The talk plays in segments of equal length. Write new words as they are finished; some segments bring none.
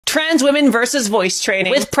Trans women versus voice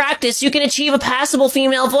training. With practice, you can achieve a passable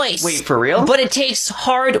female voice. Wait, for real? But it takes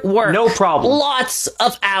hard work. No problem. Lots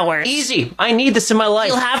of hours. Easy. I need this in my life.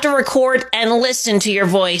 You'll have to record and listen to your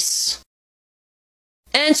voice.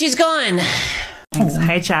 And she's gone. Thanks.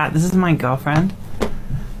 Hey chat, this is my girlfriend.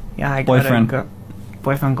 Yeah, I got Boyfriend.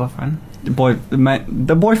 Boyfriend, girlfriend. The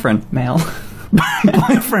boyfriend. Male.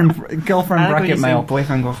 Boyfriend, girlfriend, bracket male.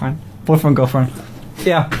 Boyfriend, girlfriend. Boyfriend, girlfriend.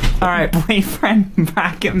 Yeah. Alright, boyfriend,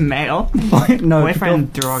 bracket male. No,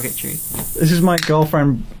 boyfriend, derogatory. This is my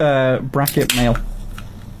girlfriend, bracket male.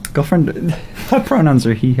 Girlfriend, her pronouns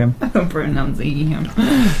are he, him. Pronouns are he, him.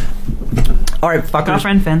 Alright, fuckers.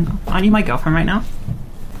 Girlfriend, Finn, aren't you my girlfriend right now?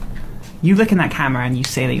 You look in that camera and you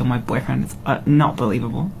say that you're my boyfriend. It's not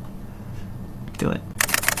believable. Do it.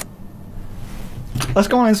 Let's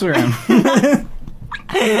go on Instagram.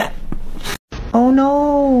 Oh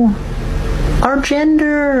no! Our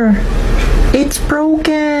gender! It's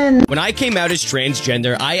broken! When I came out as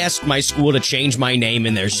transgender, I asked my school to change my name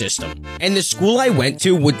in their system. And the school I went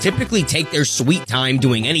to would typically take their sweet time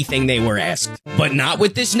doing anything they were asked. But not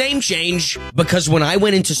with this name change, because when I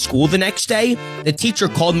went into school the next day, the teacher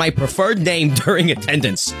called my preferred name during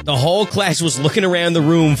attendance. The whole class was looking around the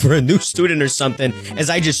room for a new student or something as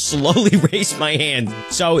I just slowly raised my hand.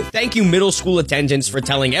 So thank you middle school attendants for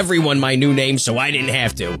telling everyone my new name so I didn't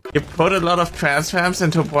have to. You put a lot of trans femmes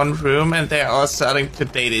into one room and they're all starting to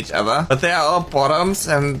date each other. But they're all bottoms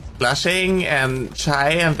and blushing and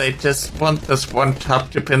shy and they just want this one top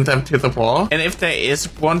to pin them to the wall. And if there is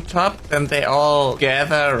one top, then they all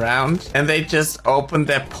gather around and they just open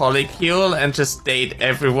their polycule and just date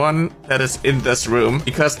everyone that is in this room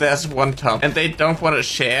because there's one top. And they don't want to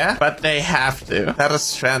share, but they have to. That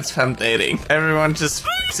is trans femme dating. Everyone just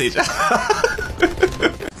f***s each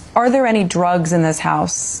other. Are there any drugs in this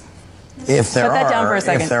house? If there Put that down for a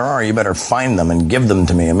second. If there are, you better find them and give them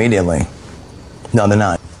to me immediately. No, they're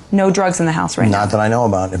not. No drugs in the house right now? Not that I know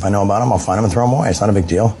about. If I know about them, I'll find them and throw them away. It's not a big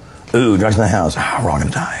deal. Ooh, drugs in the house. We're all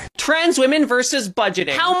gonna die. Trans women versus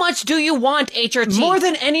budgeting. How much do you want, HRT? More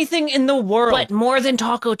than anything in the world. But more than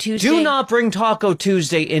Taco Tuesday. Do not bring Taco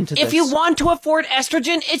Tuesday into this. If you want to afford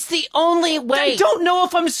estrogen, it's the only way. I don't know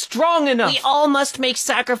if I'm strong enough. We all must make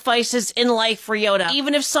sacrifices in life for Yoda,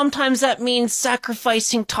 even if sometimes that means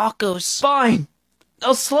sacrificing tacos. Fine.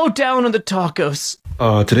 I'll slow down on the tacos.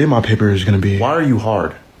 Today my paper is gonna be... Why are you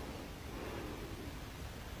hard?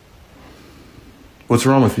 What's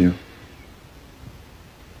wrong with you?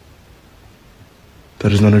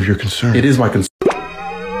 That is none of your concern. It is my concern.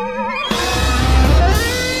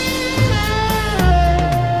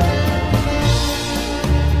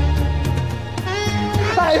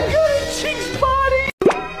 I'm good at Chick's body!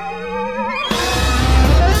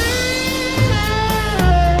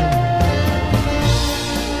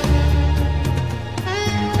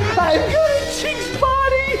 I'm good at Chick's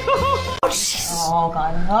body! Oh, Jesus. Oh,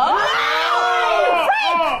 God. Oh!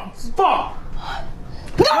 Frank! Stop!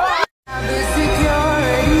 No!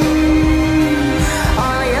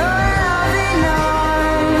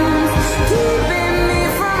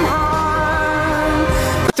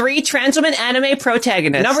 Three trans women anime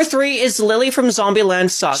protagonists. Number 3 is Lily from Zombieland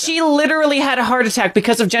Saga. She literally had a heart attack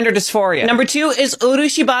because of gender dysphoria. Number 2 is Uru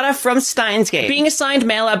Shibata from Steins Gate. Being assigned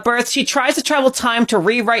male at birth, she tries to travel time to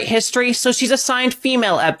rewrite history, so she's assigned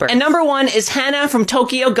female at birth. And number 1 is Hannah from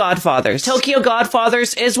Tokyo Godfathers. Tokyo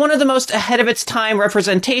Godfathers is one of the most ahead of its time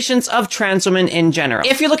representations of trans women in general.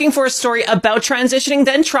 If you're looking for a story about transitioning,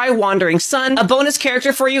 then try Wandering Sun. A bonus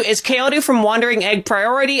character for you is Kaoru from Wandering Egg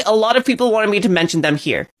Priority. A lot of people wanted me to mention them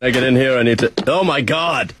here. I get in here, I need to... Oh my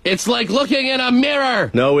god! It's like looking in a mirror!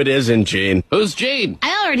 No, it isn't, Gene. Who's Gene?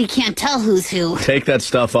 I already can't tell who's who. Take that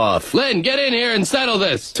stuff off. Lynn, get in here and settle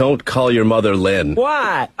this! Don't call your mother Lynn.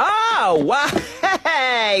 What? Oh, wow!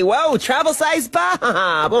 Hey! Whoa, travel-size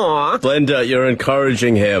Bob! Linda, you're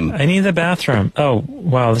encouraging him. I need the bathroom. Oh,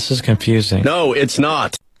 wow, this is confusing. No, it's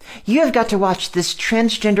not. You have got to watch this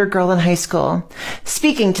transgender girl in high school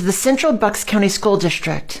speaking to the Central Bucks County School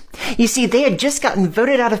District. You see, they had just gotten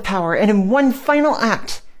voted out of power, and in one final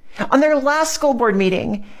act, on their last school board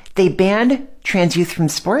meeting, they banned trans youth from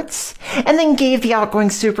sports and then gave the outgoing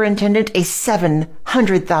superintendent a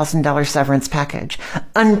 $700,000 severance package,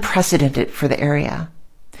 unprecedented for the area.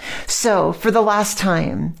 So, for the last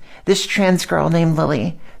time, this trans girl named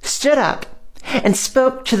Lily stood up and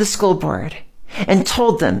spoke to the school board and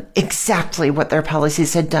told them exactly what their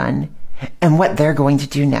policies had done and what they're going to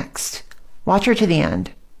do next. Watch her to the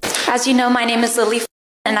end. As you know, my name is Lily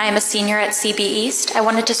and I am a senior at CB East. I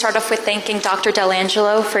wanted to start off with thanking Dr.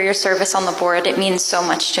 Delangelo for your service on the board. It means so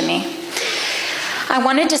much to me. I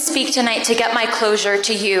wanted to speak tonight to get my closure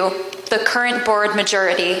to you the current board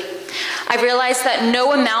majority. I realize that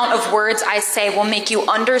no amount of words I say will make you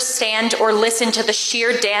understand or listen to the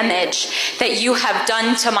sheer damage that you have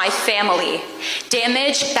done to my family.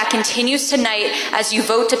 Damage that continues tonight as you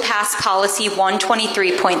vote to pass policy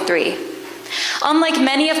 123.3. Unlike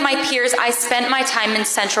many of my peers, I spent my time in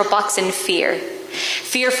Central Bucks in fear.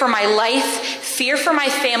 Fear for my life, fear for my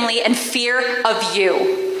family, and fear of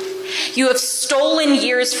you. You have stolen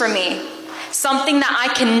years from me, something that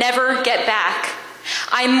I can never get back.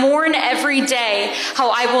 I mourn every day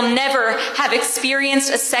how I will never have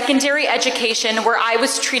experienced a secondary education where I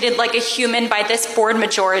was treated like a human by this board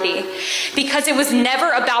majority. Because it was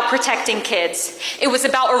never about protecting kids. It was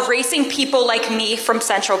about erasing people like me from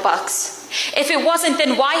Central Bucks. If it wasn't,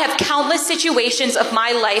 then why have countless situations of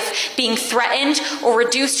my life being threatened or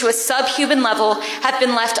reduced to a subhuman level have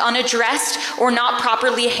been left unaddressed or not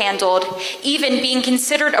properly handled, even being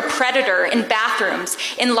considered a predator in bathrooms,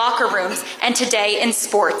 in locker rooms, and today in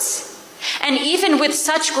sports? And even with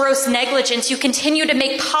such gross negligence, you continue to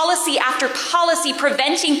make policy after policy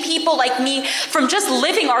preventing people like me from just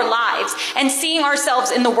living our lives and seeing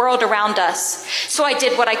ourselves in the world around us. So I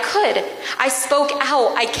did what I could. I spoke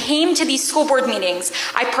out. I came to these school board meetings.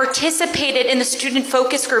 I participated in the student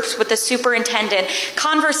focus groups with the superintendent,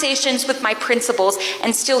 conversations with my principals,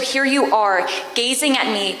 and still here you are, gazing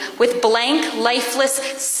at me with blank, lifeless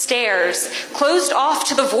stares, closed off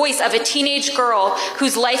to the voice of a teenage girl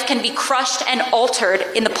whose life can be crushed and altered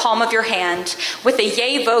in the palm of your hand, with a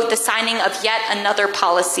yay vote the signing of yet another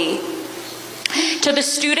policy. To the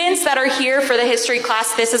students that are here for the history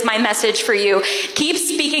class, this is my message for you. Keep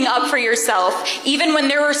speaking up for yourself. Even when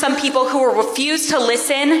there are some people who will refuse to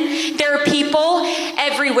listen, there are people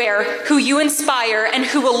everywhere who you inspire and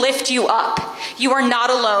who will lift you up. You are not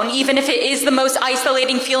alone. Even if it is the most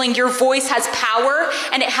isolating feeling, your voice has power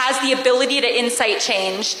and it has the ability to incite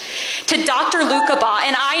change. To Dr. Lukaba,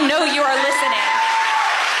 and I know you are listening.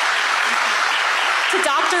 To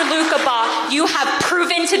Dr. Lukaba, you have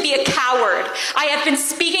proven to be a coward. I have been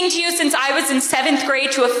speaking to you since I was in 7th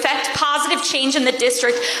grade to effect positive change in the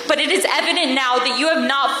district, but it is evident now that you have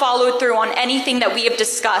not followed through on anything that we have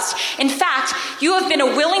discussed. In fact, you have been a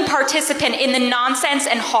willing participant in the nonsense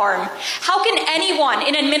and harm. How can anyone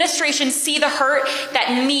in administration see the hurt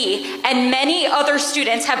that me and many other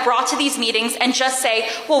students have brought to these meetings and just say,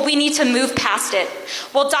 well, we need to move past it?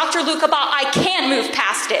 Well, Dr. Lukaba, I can't move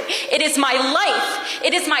past it. It is my life.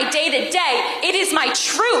 It is my day-to-day. It is my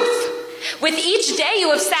truth. With each day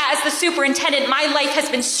you have sat as the superintendent, my life has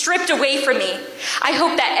been stripped away from me. I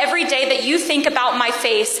hope that every day that you think about my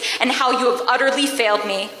face and how you have utterly failed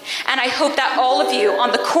me. And I hope that all of you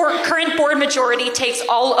on the current board majority takes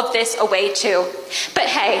all of this away too. But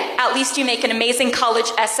hey, at least you make an amazing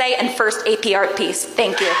college essay and first AP art piece.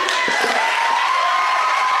 Thank you.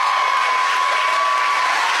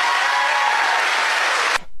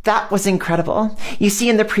 That was incredible. You see,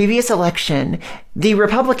 in the previous election, the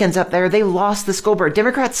Republicans up there, they lost the school board.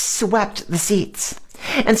 Democrats swept the seats.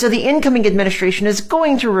 And so the incoming administration is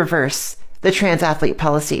going to reverse the trans athlete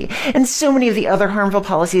policy and so many of the other harmful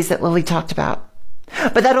policies that Lily talked about.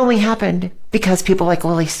 But that only happened because people like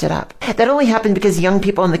Lily stood up. That only happened because young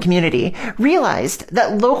people in the community realized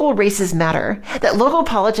that local races matter, that local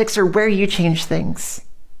politics are where you change things.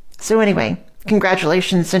 So anyway,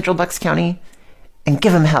 congratulations, Central Bucks County. And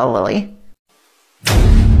give him hell, Lily.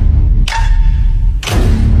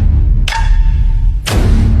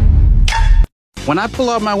 When I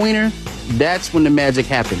pull out my wiener, that's when the magic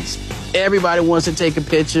happens. Everybody wants to take a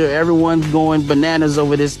picture. Everyone's going bananas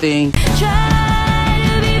over this thing.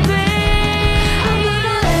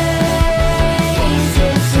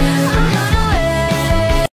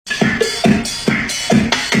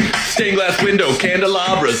 Stained glass window,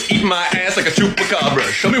 candelabras, eating my ass like a chupacabra.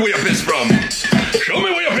 Show me where you pissed from. Show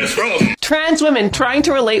me where you pissed from. Trans women trying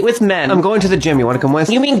to relate with men. I'm going to the gym. You want to come with?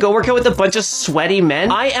 You mean go work out with a bunch of sweaty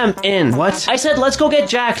men? I am in. What? I said let's go get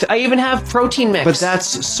jacked. I even have protein mix. But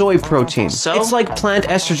that's soy protein. So? It's like plant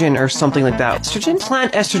estrogen or something like that. Estrogen?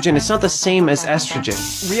 Plant estrogen. It's not the same as estrogen.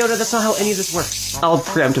 Ryota, that's not how any of this works. I'll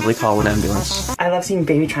preemptively call an ambulance. I love seeing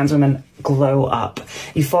baby trans women glow up.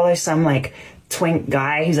 You follow some like twink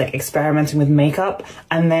guy who's like experimenting with makeup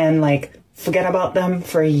and then like forget about them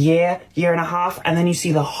for a year and a half, and then you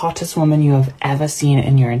see the hottest woman you have ever seen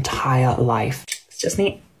in your entire life. It's just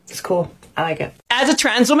neat. It's cool. I like it. As a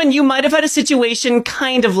trans woman, you might have had a situation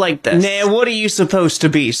kind of like this. Nah, what are you supposed to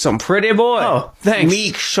be? Some pretty boy? Oh, thanks.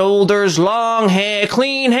 Meek shoulders, long hair,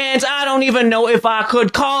 clean hands. I don't even know if I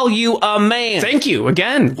could call you a man. Thank you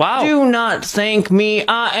again. Wow. Do not thank me.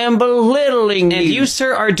 I am belittling you. And you,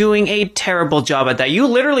 sir, are doing a terrible job at that. You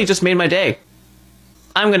literally just made my day.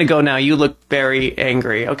 I'm gonna go now. You look very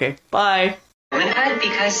angry. Okay, bye. Womanhood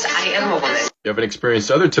because I am a woman. You haven't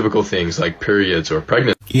experienced other typical things like periods or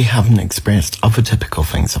pregnancy. You haven't experienced other typical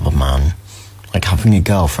things of a man, like having a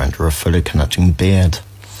girlfriend or a fully connecting beard.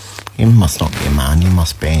 You must not be a man, you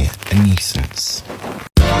must be a nuisance.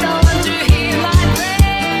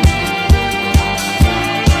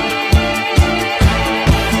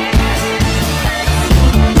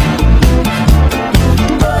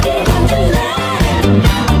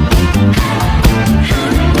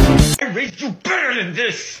 I raised you better than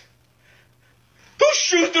this! Those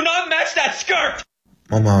shoes do not match that skirt!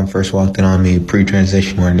 My mom first walked in on me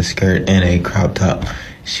pre-transition wearing a skirt and a crop top.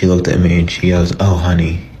 She looked at me and she goes, "Oh,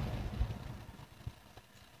 honey,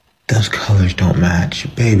 those colors don't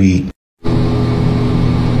match, baby."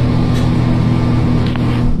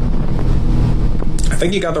 I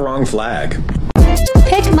think you got the wrong flag.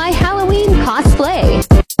 Pick my Halloween cosplay.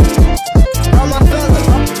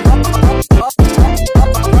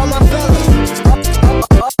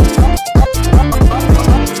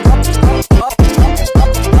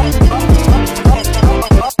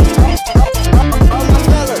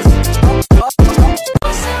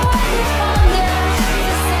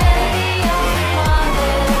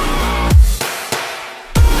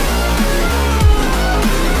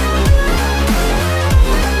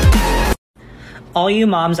 All you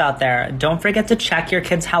moms out there, don't forget to check your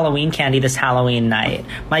kids' Halloween candy this Halloween night.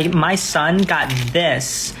 My son got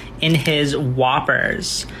this in his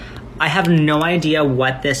Whoppers. I have no idea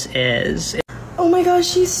what this is. Oh my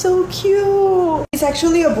gosh, he's so cute. He's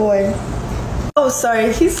actually a boy. Oh,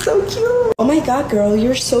 sorry, he's so cute. Oh my god, girl,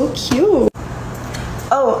 you're so cute.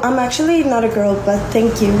 Oh, I'm actually not a girl, but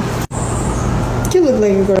thank you. You look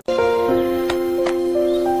like a girl.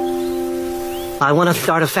 I want to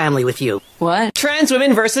start a family with you. What? Trans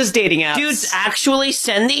women versus dating apps. Dudes actually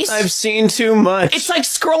send these? I've seen too much. It's like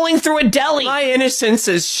scrolling through a deli. My innocence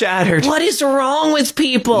is shattered. What is wrong with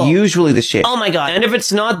people? Usually the shape. Oh my god. And if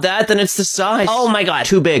it's not that, then it's the size. Oh my god.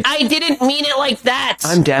 Too big. I didn't mean it like that.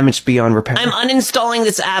 I'm damaged beyond repair. I'm uninstalling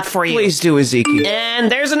this app for you. Please do, Ezekiel.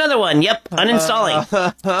 And there's another one. Yep.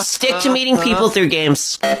 Uninstalling. Stick to meeting people through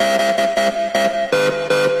games.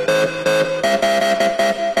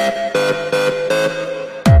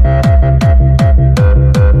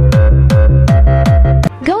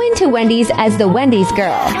 Going to Wendy's as the Wendy's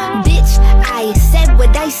girl. Bitch, I said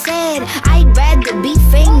what I said. I'd rather be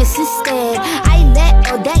famous instead. I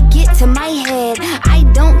let all that get to my head. I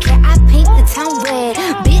don't care, I paint the town red.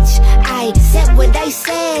 Bitch, I said what I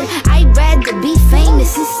said. I'd rather be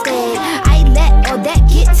famous instead. I let all that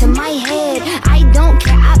get to my head. I don't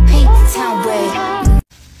care, I paint the town red.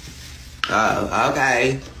 Oh,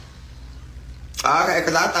 okay. Okay,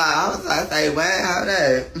 because I thought I was like, say, wait, how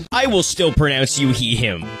that? I will still pronounce you he,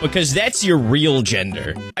 him, because that's your real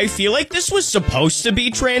gender. I feel like this was supposed to be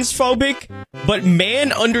transphobic, but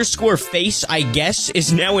man_face, I guess,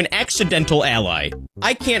 is now an accidental ally.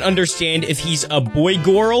 I can't understand if he's a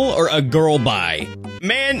boy-girl or a girl-bi.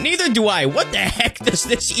 Man, neither do I. What the heck does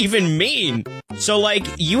this even mean? So, like,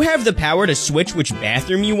 you have the power to switch which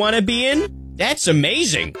bathroom you want to be in? That's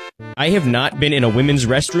amazing. I have not been in a women's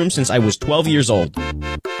restroom since I was 12 years old.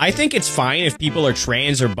 I think it's fine if people are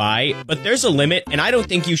trans or bi, but there's a limit, and I don't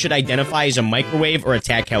think you should identify as a microwave or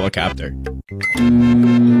attack helicopter.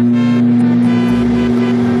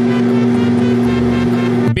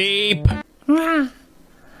 Beep.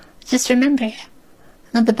 Just remember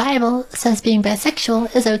that the Bible says being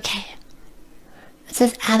bisexual is okay. It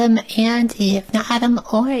says Adam and Eve, not Adam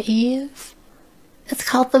or Eve. It's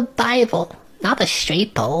called the Bible, not the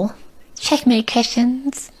straight bowl. Checkmate,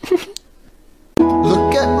 Christians.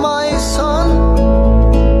 Look at my son.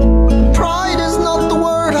 Pride is not the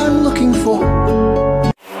word I'm looking for.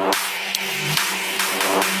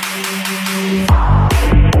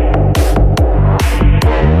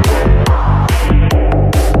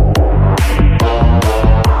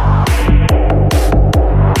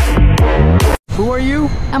 Who are you?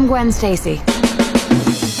 I'm Gwen Stacy.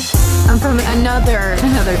 I'm from another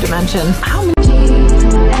dimension. How many?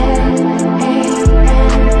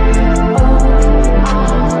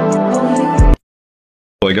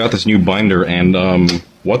 I got this new binder and,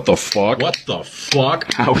 what the fuck? What the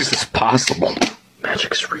fuck? How is this possible?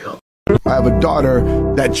 Magic's real. I have a daughter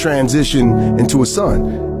that transitioned into a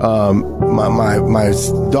son. My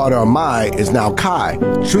daughter Amai is now Kai.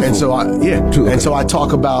 Truthful. And so and so I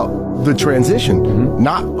talk about the transition,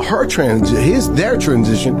 not her their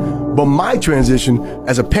transition, but my transition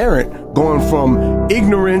as a parent, going from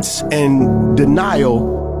ignorance and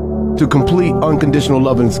denial to complete unconditional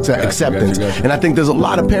love and acceptance. Gotcha. And I think there's a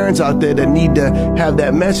lot of parents out there that need to have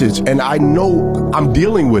that message. And I know I'm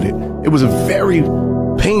dealing with it. It was a very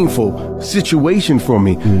painful situation for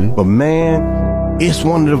me. But man, it's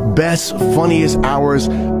one of the best, funniest hours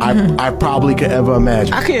I probably could ever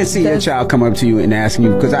imagine. I can't see your child come up to you and asking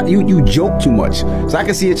you, because you joke too much. So I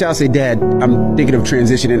can see your child say, Dad, I'm thinking of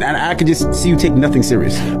transitioning, and I could just see you take nothing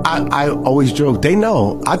serious. I always joke. They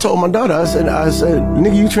know. I told my daughter, I said,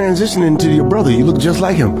 nigga, you transitioning to your brother. You look just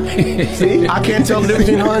like him. See? I can't tell the difference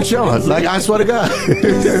between her and Sean. Like, I swear to God.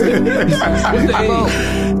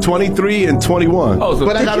 I'm 23 and 21.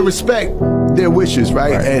 But I gotta respect their wishes,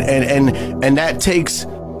 right? And that takes,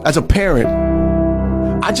 as a parent,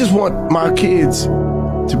 I just want my kids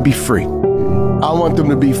to be free. I want them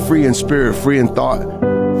to be free in spirit, free in thought,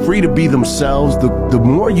 free to be themselves. The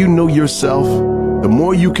more you know yourself, the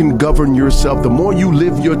more you can govern yourself, the more you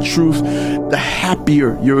live your truth, the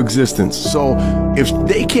happier your existence. So if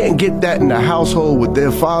they can't get that in the household with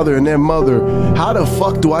their father and their mother, how the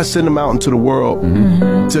fuck do I send them out into the world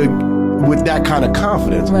with that kind of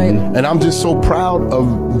confidence? Right. And I'm just so proud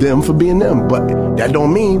of them for being them, but that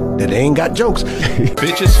don't mean that they ain't got jokes.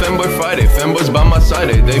 Bitches Femboy Friday, Femboys by my side,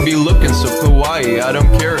 they be looking so kawaii. I don't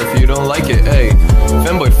care if you don't like it, ayy.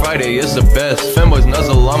 Femboy Friday is the best. Femboys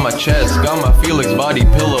nuzzle on my chest. Got my Felix body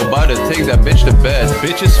pillow, about to take that bitch to bed.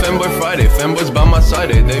 Bitches Femboy Friday, Femboys by my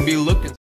side, they be looking